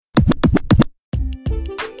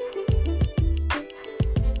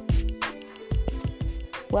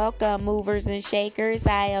Welcome, movers and shakers.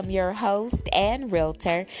 I am your host and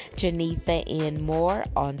realtor, Janetha N. Moore.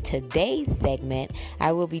 On today's segment,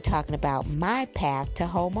 I will be talking about my path to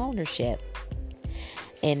home ownership.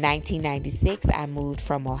 In 1996, I moved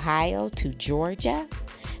from Ohio to Georgia.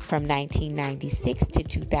 From 1996 to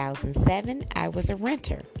 2007, I was a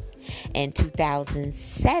renter. In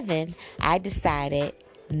 2007, I decided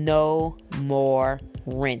no more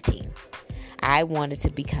renting. I wanted to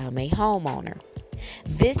become a homeowner.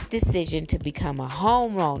 This decision to become a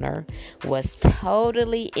homeowner was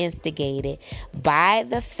totally instigated by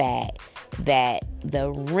the fact that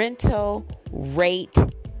the rental rate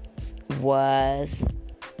was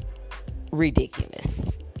ridiculous.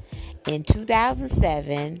 In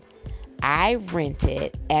 2007, I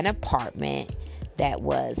rented an apartment that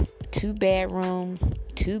was 2 bedrooms,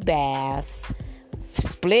 2 baths,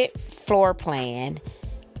 split floor plan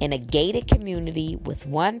in a gated community with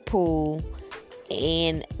 1 pool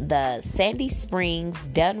in the Sandy Springs,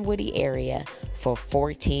 Dunwoody area for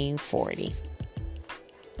 $1,440.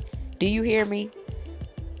 Do you hear me?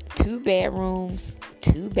 2 bedrooms,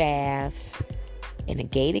 2 baths in a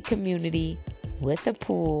gated community with a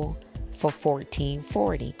pool for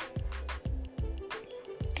 $1,440.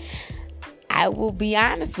 I will be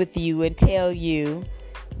honest with you and tell you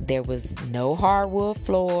there was no hardwood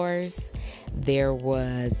floors, there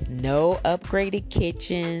was no upgraded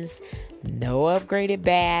kitchens, no upgraded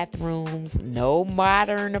bathrooms, no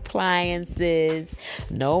modern appliances,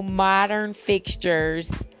 no modern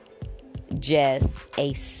fixtures, just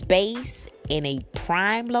a space in a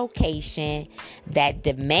prime location that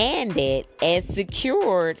demanded and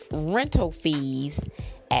secured rental fees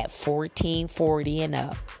at $1,440 and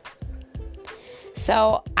up.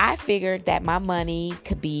 So I figured that my money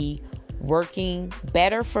could be working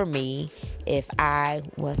better for me if I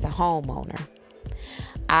was a homeowner.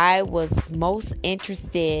 I was most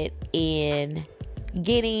interested in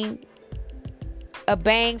getting a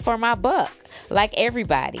bang for my buck, like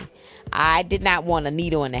everybody. I did not want a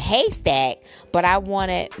needle in a haystack, but I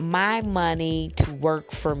wanted my money to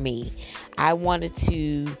work for me. I wanted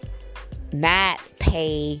to not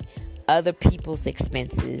pay other people's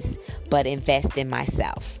expenses, but invest in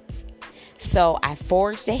myself. So I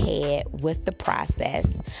forged ahead with the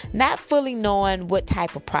process, not fully knowing what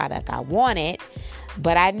type of product I wanted,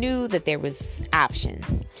 but I knew that there was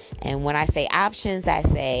options. And when I say options, I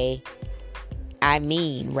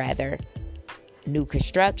mean new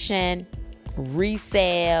construction,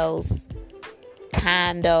 resales,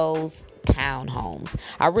 condos, townhomes.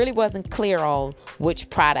 I really wasn't clear on which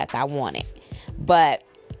product I wanted, but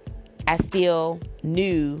I still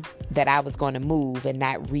knew that I was going to move and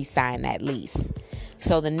not re-sign that lease.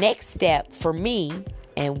 So the next step for me,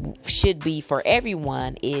 and should be for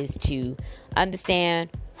everyone, is to understand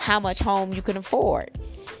how much home you can afford.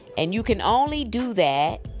 And you can only do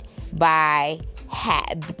that by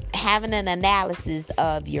having an analysis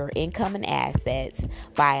of your income and assets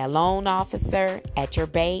by a loan officer at your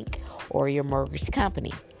bank or your mortgage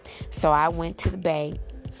company. So I went to the bank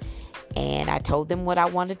and I told them what I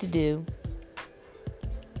wanted to do.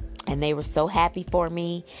 And they were so happy for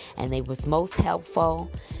me, and they was most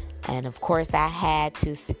helpful. And of course, I had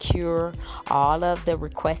to secure all of the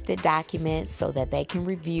requested documents so that they can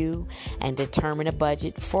review and determine a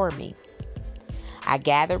budget for me. I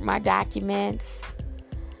gathered my documents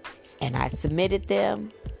and I submitted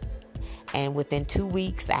them. And within 2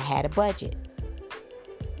 weeks, I had a budget.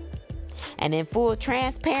 And in full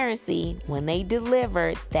transparency, when they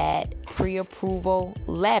delivered that pre-approval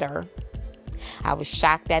letter, I was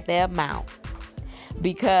shocked at the amount.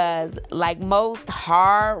 Because like most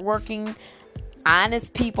hardworking,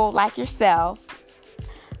 honest people like yourself,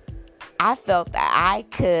 I felt that I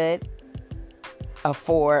could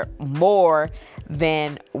afford more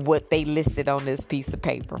than what they listed on this piece of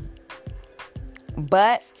paper.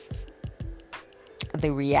 But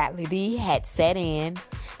the reality had set in,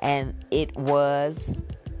 and it was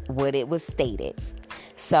what it was stated.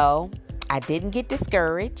 So I didn't get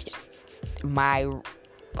discouraged. My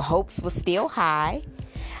hopes were still high.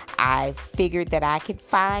 I figured that I could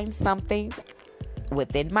find something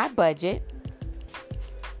within my budget,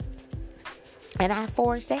 and I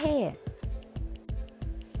forged ahead.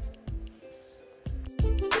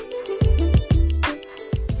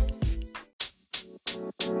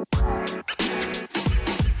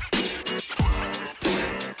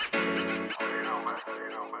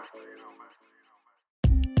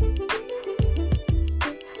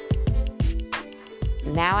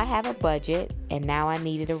 Now I have a budget, and now I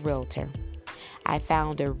needed a realtor. I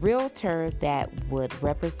found a realtor that would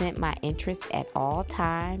represent my interests at all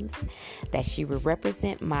times, that she would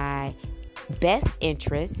represent my best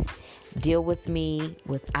interest, deal with me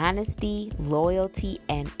with honesty, loyalty,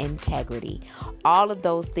 and integrity. All of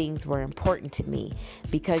those things were important to me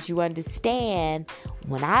because you understand,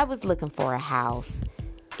 when I was looking for a house,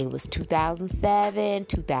 it was 2007,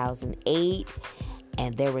 2008,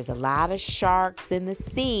 and there was a lot of sharks in the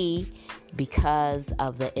sea because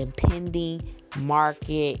of the impending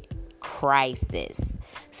market crisis.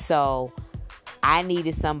 So I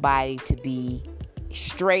needed somebody to be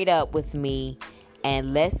straight up with me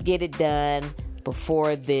and let's get it done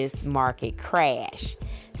before this market crash.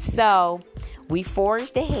 So we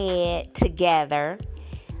forged ahead together,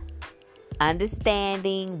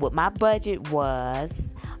 understanding what my budget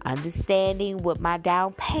was, understanding what my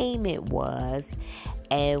down payment was,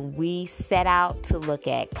 and we set out to look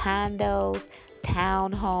at condos,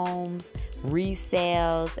 townhomes,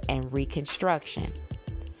 resales, and reconstruction.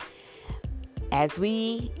 As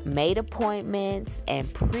we made appointments and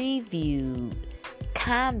previewed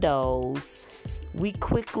condos, we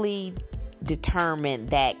quickly determined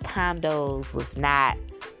that condos was not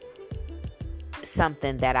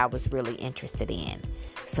something that I was really interested in.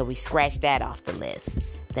 So we scratched that off the list.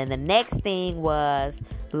 Then the next thing was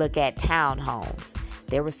look at townhomes.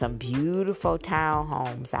 There were some beautiful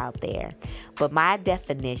townhomes out there, but my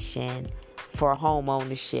definition for home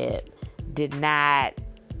ownership did not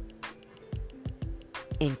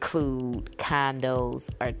include condos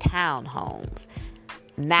or townhomes.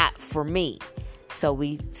 Not for me. So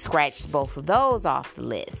we scratched both of those off the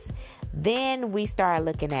list. Then we started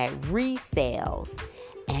looking at resales,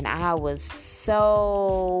 and I was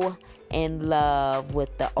so in love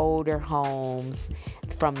with the older homes,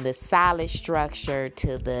 from the solid structure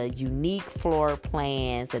to the unique floor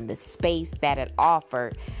plans and the space that it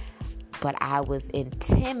offered. But I was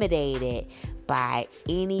intimidated by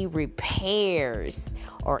any repairs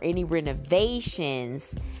or any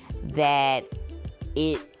renovations that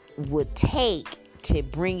it would take to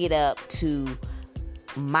bring it up to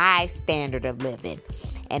my standard of living.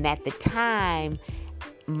 And at the time,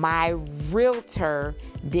 my realtor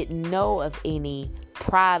didn't know of any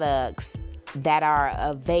products that are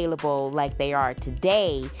available like they are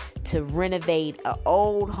today to renovate an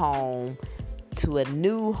old home to a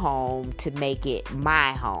new home to make it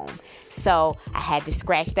my home. So I had to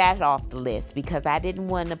scratch that off the list because I didn't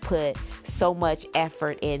want to put so much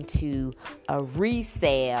effort into a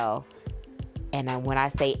resale. And when I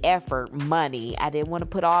say effort, money, I didn't want to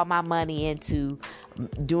put all my money into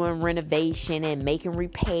doing renovation and making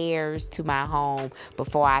repairs to my home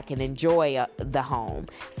before I can enjoy the home.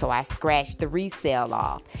 So I scratched the resale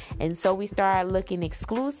off. And so we started looking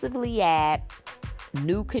exclusively at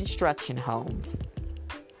new construction homes.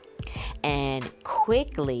 And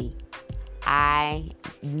quickly, I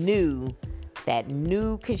knew that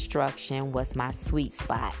new construction was my sweet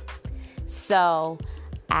spot. So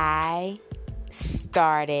I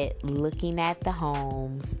started looking at the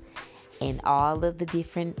homes in all of the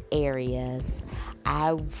different areas.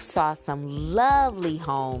 I saw some lovely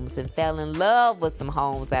homes and fell in love with some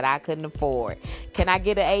homes that I couldn't afford. Can I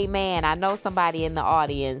get an amen? I know somebody in the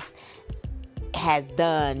audience has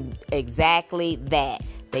done exactly that.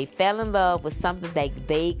 They fell in love with something that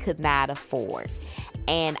they could not afford.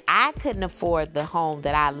 And I couldn't afford the home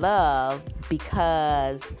that I love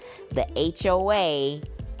because the HOA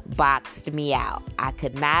boxed me out. I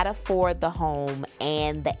could not afford the home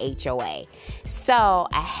and the HOA. So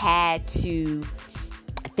I had to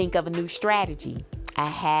think of a new strategy. I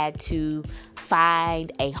had to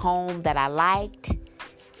find a home that I liked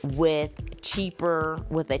with a cheaper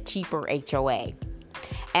HOA.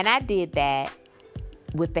 And I did that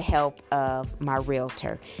with the help of my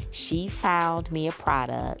realtor. She found me a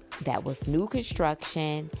product that was new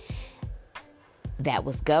construction, that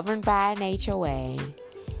was governed by an HOA,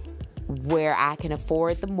 where I can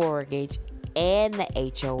afford the mortgage and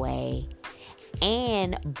the HOA,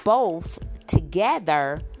 and both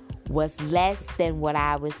together was less than what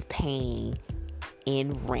I was paying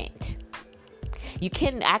in rent.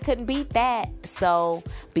 I couldn't beat that. So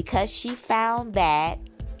because she found that,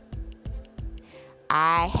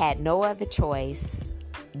 I had no other choice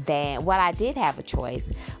I did have a choice,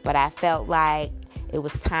 but I felt like it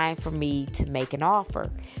was time for me to make an offer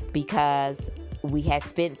because we had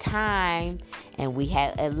spent time and we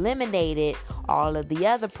had eliminated all of the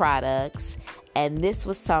other products, and this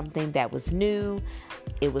was something that was new.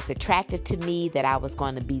 It was attractive to me that I was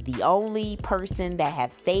going to be the only person that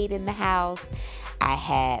have stayed in the house. I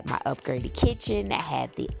had my upgraded kitchen. I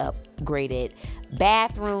had the upgraded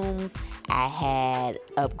bathrooms. I had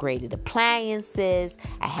upgraded appliances.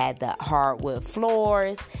 I had the hardwood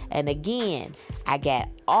floors. And again, I got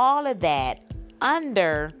all of that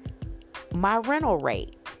under my rental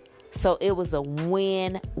rate. So it was a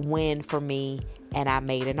win-win for me, and I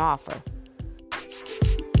made an offer.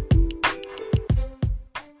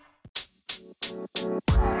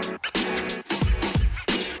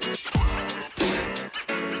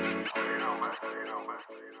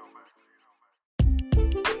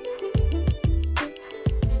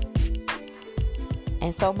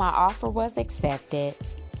 And so my offer was accepted.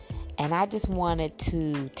 And I just wanted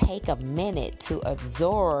to take a minute to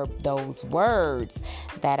absorb those words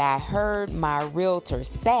that I heard my realtor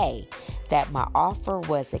say, that my offer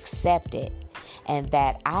was accepted and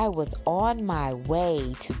that I was on my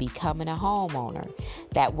way to becoming a homeowner.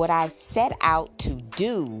 That what I set out to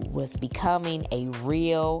do was becoming a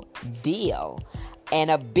real deal, and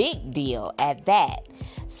a big deal at that.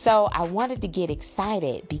 So I wanted to get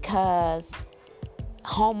excited because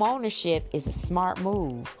home ownership is a smart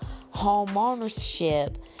move. Home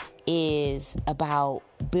ownership is about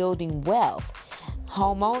building wealth.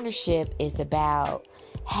 Home ownership is about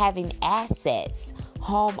having assets.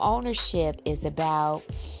 Home ownership is about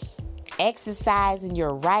exercising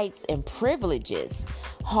your rights and privileges.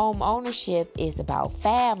 Home ownership is about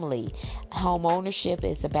family. Home ownership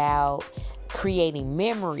is about creating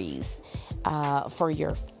memories for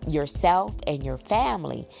yourself and your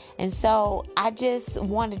family. And so I just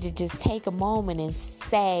wanted to just take a moment and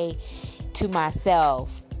say to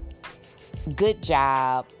myself, good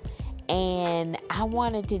job. And I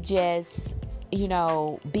wanted to just,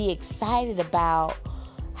 be excited about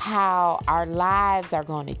how our lives are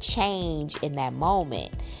going to change in that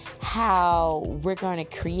moment. How we're going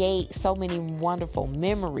to create so many wonderful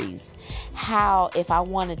memories. How if I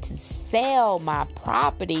wanted to sell my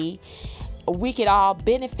property, we could all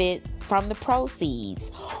benefit from the proceeds.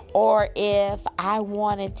 Or if I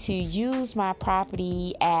wanted to use my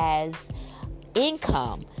property as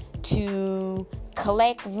income to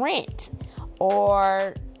collect rent,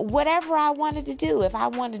 or whatever I wanted to do. If I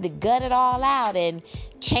wanted to gut it all out and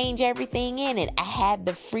change everything in it, I had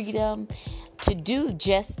the freedom to do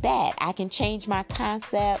just that. I can change my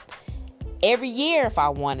concept every year if I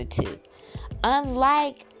wanted to.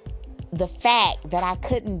 Unlike the fact that I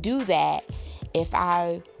couldn't do that if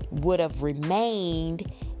I would have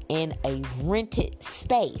remained in a rented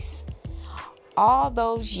space. All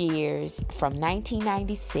those years from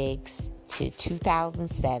 1996 to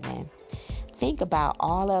 2007, think about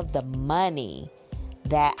all of the money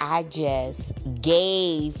that I just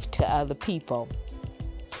gave to other people.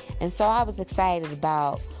 And so I was excited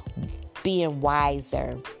about being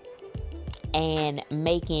wiser and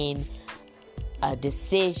making a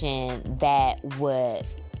decision that would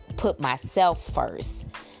put myself first,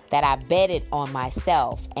 that I betted on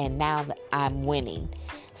myself, and now I'm winning.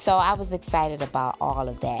 So I was excited about all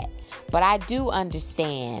of that. But I do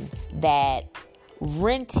understand that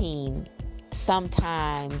renting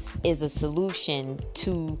sometimes is a solution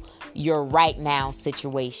to your right now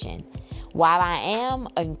situation. While I am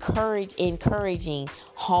encouraging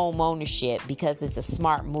home ownership because it's a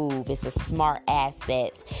smart move, it's a smart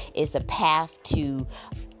asset, it's a path to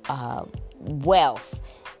wealth.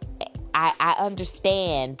 I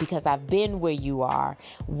understand because I've been where you are,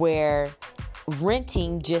 where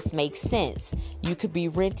renting just makes sense. You could be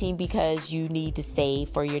renting because you need to save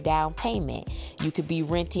for your down payment. You could be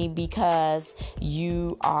renting because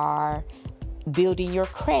you are building your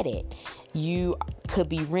credit. You could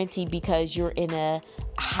be renting because you're in a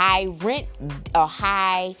high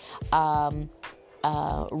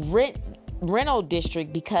rental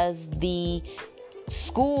district because the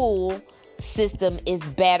school system is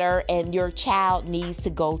better and your child needs to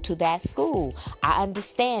go to that school. I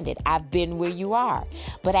understand it. I've been where you are.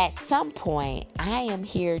 But at some point, I am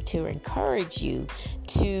here to encourage you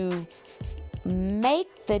to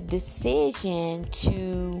make the decision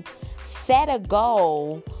to set a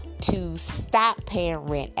goal to stop paying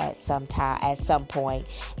rent at some point,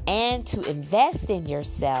 and to invest in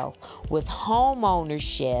yourself with home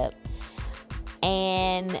ownership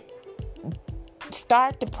and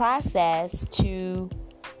start the process to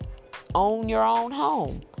own your own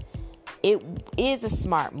home. It is a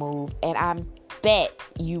smart move, and I bet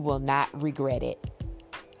you will not regret it.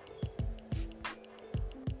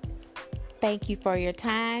 Thank you for your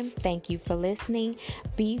time. Thank you for listening.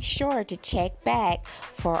 Be sure to check back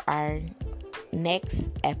for our next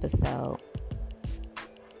episode.